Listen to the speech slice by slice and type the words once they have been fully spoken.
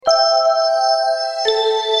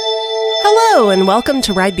Hello and welcome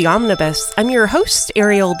to Ride the Omnibus. I'm your host,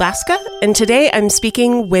 Ariel Daska, and today I'm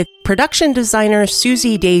speaking with production designer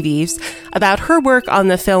Susie Davies about her work on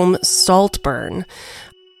the film Saltburn.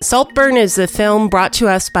 Saltburn is a film brought to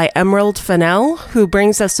us by Emerald Fennell, who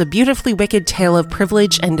brings us a beautifully wicked tale of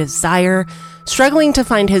privilege and desire. Struggling to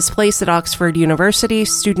find his place at Oxford University,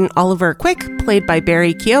 student Oliver Quick, played by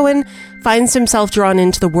Barry Keoghan, finds himself drawn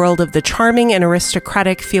into the world of the charming and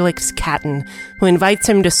aristocratic Felix Catton, who invites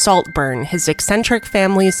him to Saltburn, his eccentric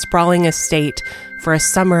family's sprawling estate, for a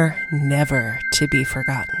summer never to be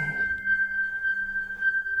forgotten.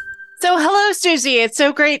 So hello, Susie. It's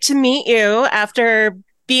so great to meet you after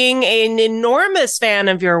being an enormous fan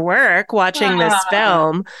of your work, watching this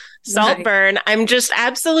film, Saltburn. Right. I'm just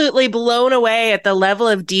absolutely blown away at the level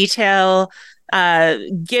of detail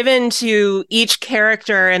given to each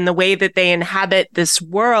character and the way that they inhabit this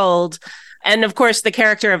world. And of course, the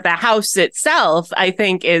character of the house itself, I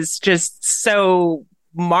think, is just so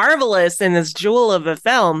marvelous in this jewel of a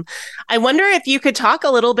film. I wonder if you could talk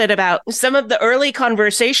a little bit about some of the early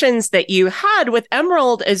conversations that you had with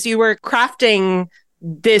Emerald as you were crafting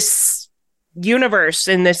this universe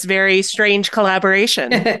in this very strange collaboration,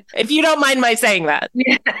 if you don't mind my saying that.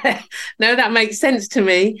 Yeah. No, that makes sense to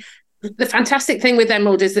me. The fantastic thing with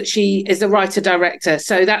Emerald is that she is a writer-director.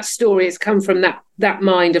 So that story has come from that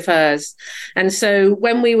mind of hers. And so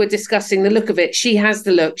when we were discussing the look of it, she has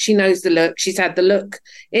the look, she knows the look, she's had the look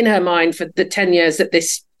in her mind for the 10 years that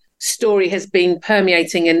this story has been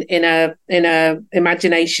permeating in a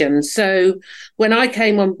imagination. So when I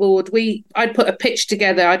came on board, I'd put a pitch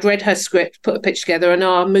together. I'd read her script, put a pitch together, and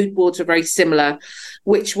our mood boards were very similar,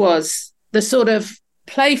 which was the sort of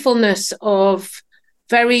playfulness of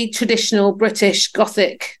very traditional British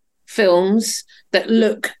Gothic films that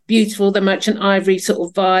look beautiful, the Merchant Ivory sort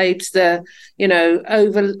of vibes, the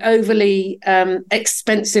overly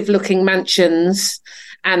expensive looking mansions,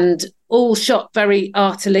 and all shot very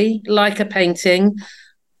artily, like a painting,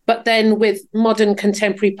 but then with modern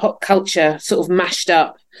contemporary pop culture sort of mashed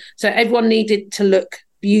up. So everyone needed to look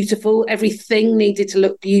beautiful. Everything needed to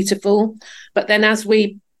look beautiful. But then as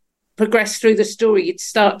we progressed through the story, you'd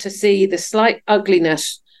start to see the slight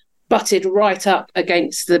ugliness butted right up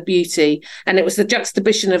against the beauty. And it was the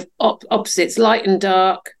juxtaposition of opposites, light and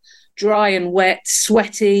dark, dry and wet,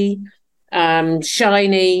 sweaty,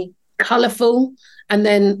 shiny, colourful, and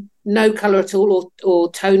then no colour at all,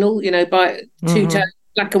 or tonal, by two-tone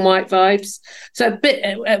black and white vibes. So a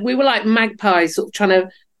bit, we were like magpies, sort of trying to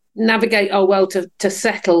navigate our world to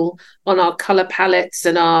settle on our colour palettes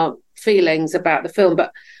and our feelings about the film.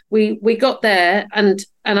 But we got there, and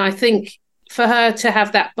I think for her to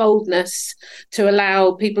have that boldness to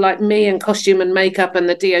allow people like me and costume and makeup and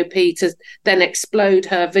the DOP to then explode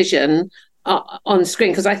her vision on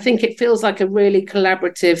screen, because I think it feels like a really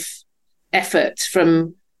collaborative effort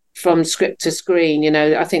from script to screen.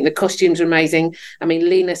 I think the costumes are amazing. I mean,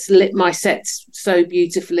 Linus lit my sets so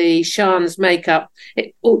beautifully. Sian's makeup,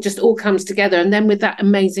 it all comes together. And then with that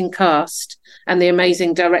amazing cast and the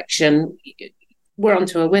amazing direction, we're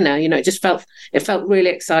onto a winner. It felt really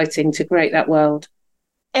exciting to create that world.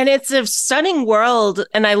 And it's a stunning world,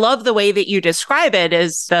 and I love the way that you describe it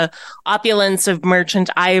as the opulence of Merchant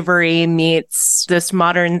Ivory meets this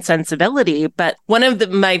modern sensibility. But one of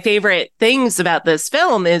my favorite things about this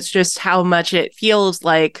film is just how much it feels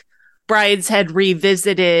like Brideshead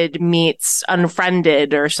Revisited meets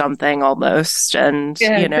Unfriended or something almost. And,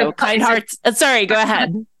 Kind Hearts. Sorry, go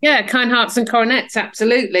ahead. Yeah, Kind Hearts and Coronets,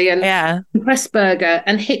 absolutely. And Pressburger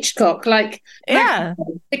and Hitchcock,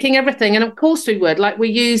 picking everything. And of course we would. We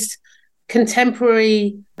used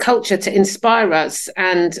contemporary culture to inspire us.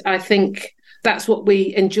 And I think that's what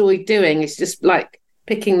we enjoy doing, is just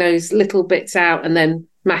picking those little bits out and then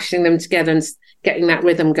mashing them together and getting that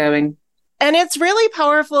rhythm going. And it's really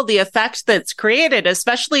powerful, the effect that's created,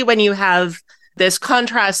 especially when you have this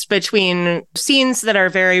contrast between scenes that are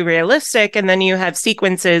very realistic, and then you have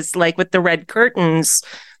sequences like with the red curtains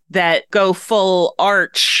that go full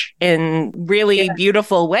arch in really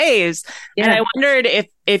beautiful ways. Yeah. And I wondered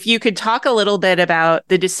if you could talk a little bit about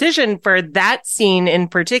the decision for that scene in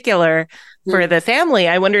particular for the family.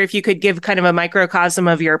 I wonder if you could give kind of a microcosm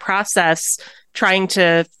of your process trying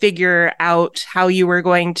to figure out how you were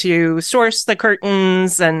going to source the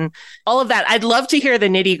curtains and all of that. I'd love to hear the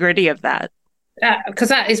nitty-gritty of that. Because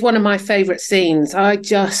that is one of my favorite scenes. I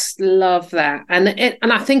just love that. And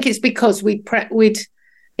I think it's because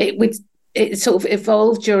it sort of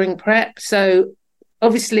evolved during prep. So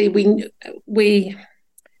obviously we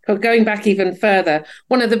going back even further,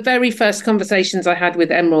 one of the very first conversations I had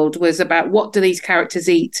with Emerald was about what do these characters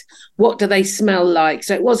eat? What do they smell like?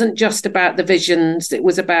 So it wasn't just about the visions. It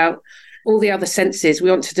was about all the other senses. We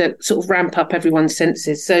wanted to sort of ramp up everyone's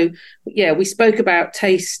senses. So, yeah, we spoke about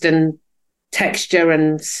taste and texture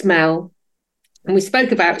and smell. And we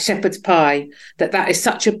spoke about shepherd's pie, that is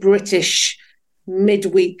such a British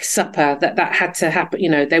midweek supper that had to happen. You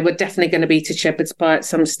know, they were definitely going to be to shepherd's pie at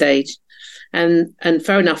some stage. And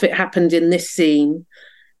fair enough, it happened in this scene.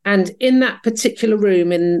 And in that particular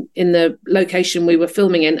room, in the location we were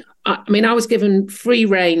filming in, I mean, I was given free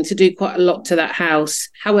rein to do quite a lot to that house.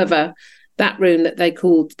 However, that room that they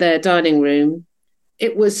called their dining room,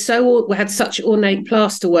 it was we had such ornate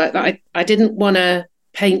plasterwork that I didn't want to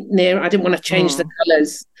paint near. I didn't want to change the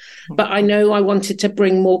colours, but I know I wanted to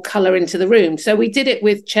bring more colour into the room. So we did it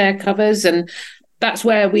with chair covers, and that's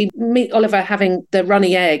where we meet Oliver having the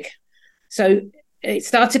runny egg. So it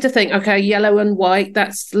started to think, okay, yellow and white,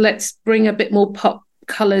 let's bring a bit more pop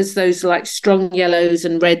colours, those like strong yellows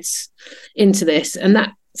and reds into this. And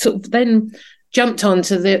that sort of then jumped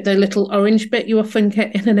onto the little orange bit you often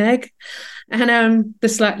get in an egg, and the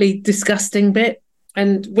slightly disgusting bit.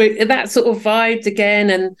 And that sort of vibed again.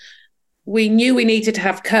 And we knew we needed to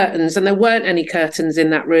have curtains, and there weren't any curtains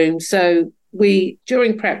in that room. So we,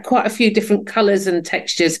 during prep, quite a few different colours and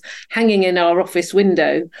textures hanging in our office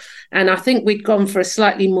window. And I think we'd gone for a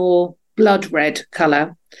slightly more blood red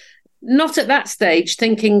colour. Not at that stage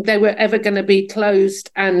thinking they were ever going to be closed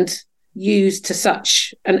and used to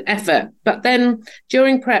such an effort. But then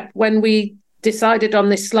during prep, when we decided on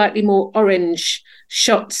this slightly more orange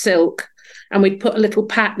shot silk, and we'd put a little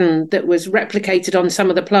pattern that was replicated on some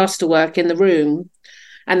of the plasterwork in the room,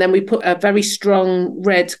 and then we put a very strong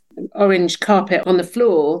red orange carpet on the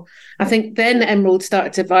floor, I think then Emerald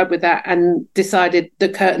started to vibe with that and decided the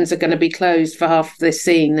curtains are going to be closed for half of this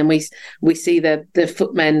scene, and we see the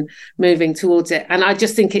footmen moving towards it. And I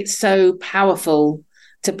just think it's so powerful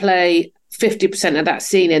to play 50% of that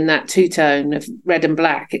scene in that two-tone of red and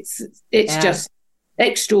black. It's just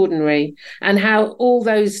extraordinary. And how all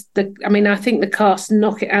those, I think the cast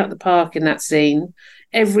knock it out the park in that scene.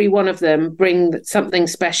 Every one of them bring something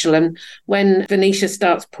special. And when Venetia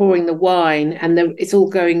starts pouring the wine and it's all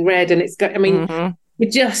going red, and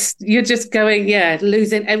you're just going,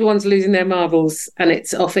 everyone's losing their marbles, and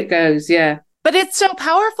it's off it goes. Yeah. But it's so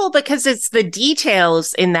powerful because it's the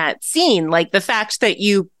details in that scene, like the fact that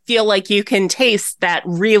you feel like you can taste that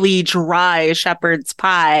really dry shepherd's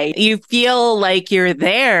pie. You feel like you're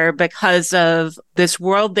there because of this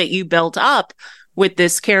world that you built up with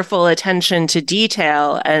this careful attention to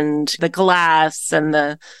detail, and the glass and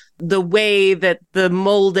the way that the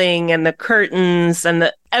molding and the curtains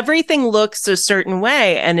and everything looks a certain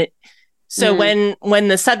way. And so when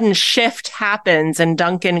the sudden shift happens and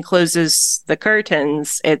Duncan closes the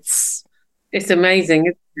curtains, it's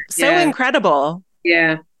amazing. So incredible.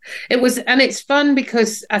 Yeah. It was, and it's fun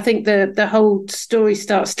because I think the whole story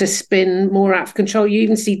starts to spin more out of control. You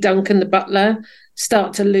even see Duncan, the butler,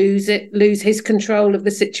 start to lose his control of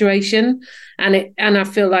the situation, and I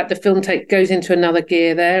feel like the film goes into another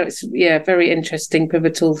gear there. It's very interesting,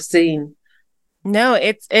 pivotal scene. No,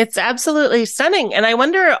 it's absolutely stunning. And I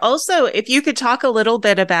wonder also if you could talk a little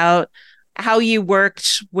bit about how you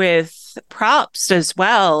worked with props as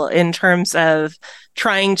well, in terms of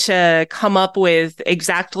trying to come up with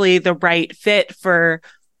exactly the right fit for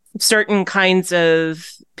certain kinds of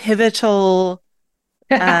pivotal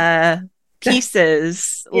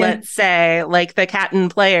pieces, let's say, like the Catton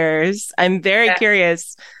Players. I'm very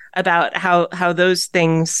curious about how those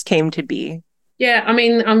things came to be. Yeah, I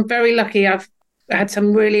mean, I'm very lucky. I've had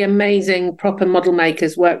some really amazing proper model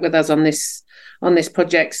makers work with us on this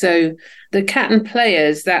project. So the Catton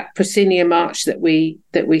Players, that proscenium march that we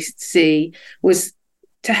see, was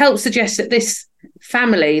to help suggest that this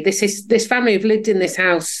family who've lived in this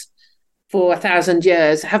house for 1,000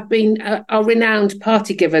 years are renowned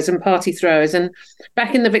party givers and party throwers. And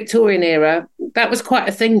back in the Victorian era, that was quite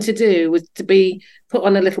a thing to do, was to be put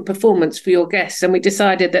on a little performance for your guests. And we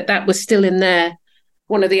decided that was still in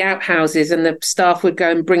one of the outhouses, and the staff would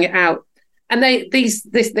go and bring it out. And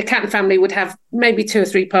the Catton family would have maybe 2 or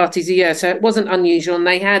 3 parties a year, so it wasn't unusual, and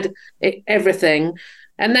they had everything.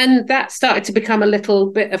 And then that started to become a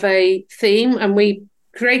little bit of a theme, and we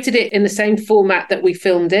created it in the same format that we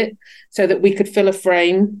filmed it, so that we could fill a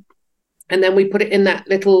frame. And then we put it in that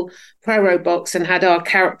little Poirot box and had our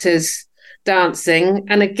characters dancing.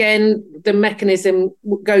 And again, the mechanism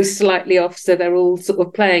goes slightly off, so they're all sort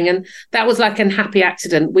of playing. And that was like a happy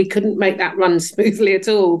accident. We couldn't make that run smoothly at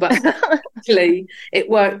all, but actually it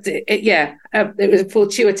worked. It was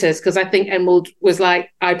fortuitous, because I think Emerald was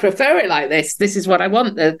like, I prefer it like this. This is what I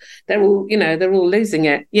want. They're all losing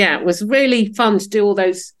it. Yeah, it was really fun to do all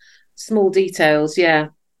those small details. Yeah.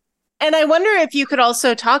 And I wonder if you could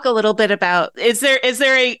also talk a little bit about, is there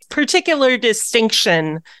a particular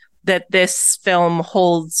distinction that this film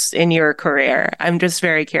holds in your career? I'm just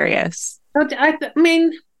very curious. I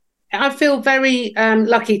mean, I feel very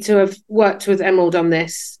lucky to have worked with Emerald on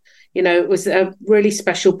this. You know, it was a really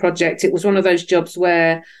special project. It was one of those jobs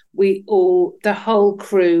where the whole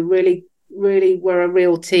crew really, really were a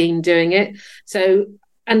real team doing it. So,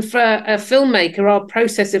 and for a filmmaker, our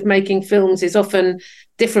process of making films is often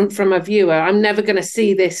different from a viewer. I'm never going to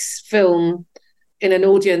see this film in an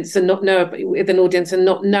audience and not know about, with an audience and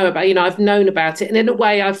not know about, I've known about it. And in a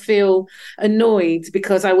way, I feel annoyed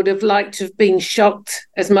because I would have liked to have been shocked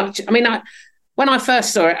as much. I mean, when I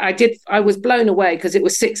first saw it, I was blown away because it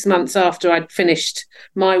was 6 months after I'd finished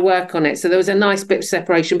my work on it. So there was a nice bit of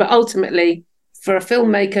separation. But ultimately, for a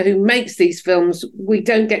filmmaker who makes these films, we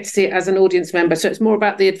don't get to see it as an audience member. So it's more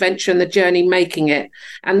about the adventure and the journey making it.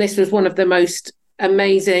 And this was one of the most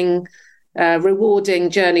amazing,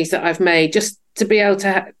 rewarding journeys that I've made, just to be able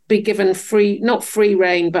to be given not free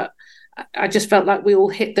rein, but I just felt like we all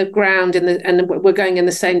hit the ground and we're going in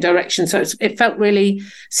the same direction. So it felt really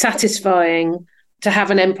satisfying to have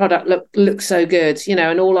an end product look so good,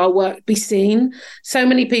 and all our work be seen. So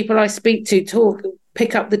many people I speak to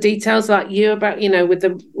pick up the details like you about, with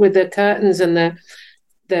the curtains and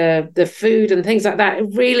the food and things like that.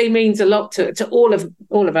 It really means a lot to all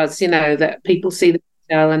of us, that people see the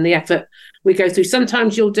detail and the effort we go through.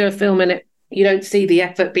 Sometimes you'll do a film and you don't see the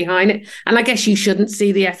effort behind it. And I guess you shouldn't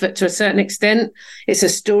see the effort to a certain extent. It's a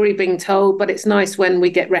story being told, but it's nice when we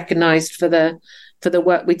get recognized for the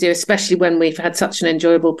work we do, especially when we've had such an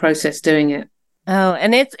enjoyable process doing it. Oh,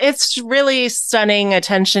 and it's really stunning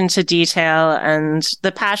attention to detail, and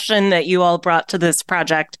the passion that you all brought to this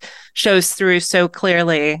project shows through so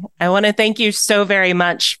clearly. I want to thank you so very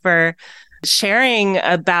much for sharing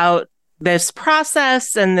about this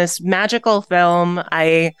process and this magical film.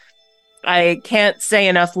 I can't say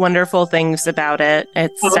enough wonderful things about it.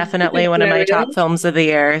 It's definitely one of my top films of the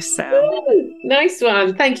year. So Ooh, nice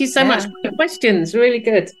one. Thank you so much for the questions. Really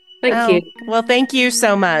good. Thank you. Well, thank you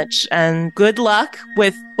so much. And good luck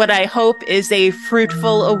with what I hope is a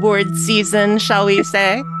fruitful award season, shall we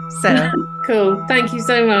say? So cool. Thank you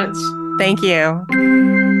so much. Thank you.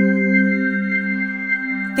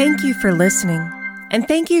 Thank you for listening. And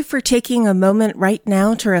thank you for taking a moment right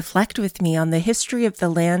now to reflect with me on the history of the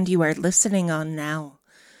land you are listening on now.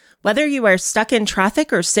 Whether you are stuck in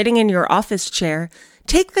traffic or sitting in your office chair,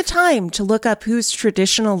 take the time to look up whose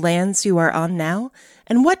traditional lands you are on now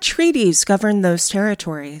and what treaties govern those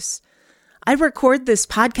territories. I record this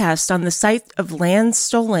podcast on the site of land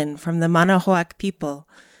stolen from the Manahoac people.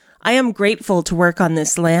 I am grateful to work on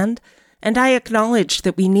this land, and I acknowledge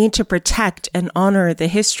that we need to protect and honor the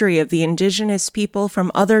history of the indigenous people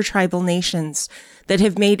from other tribal nations that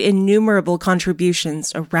have made innumerable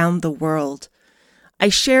contributions around the world. I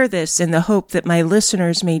share this in the hope that my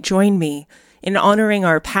listeners may join me in honoring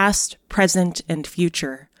our past, present, and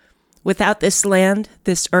future. Without this land,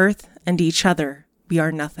 this earth, and each other, we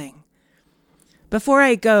are nothing. Before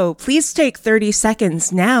I go, please take 30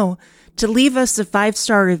 seconds now to leave us a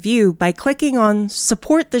 5-star review by clicking on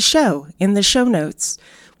Support the Show in the show notes.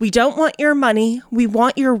 We don't want your money, we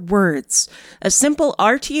want your words. A simple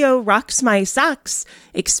RTO rocks my socks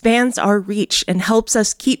expands our reach and helps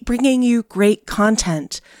us keep bringing you great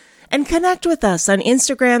content. And connect with us on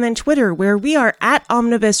Instagram and Twitter, where we are at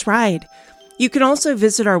Omnibus Ride. You can also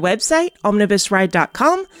visit our website,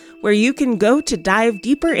 omnibusride.com, where you can go to dive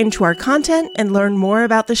deeper into our content and learn more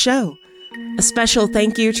about the show. A special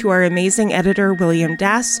thank you to our amazing editor, William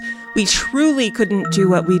Dass. We truly couldn't do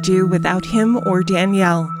what we do without him or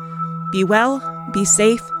Danielle. Be well, be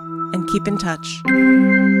safe, and keep in touch.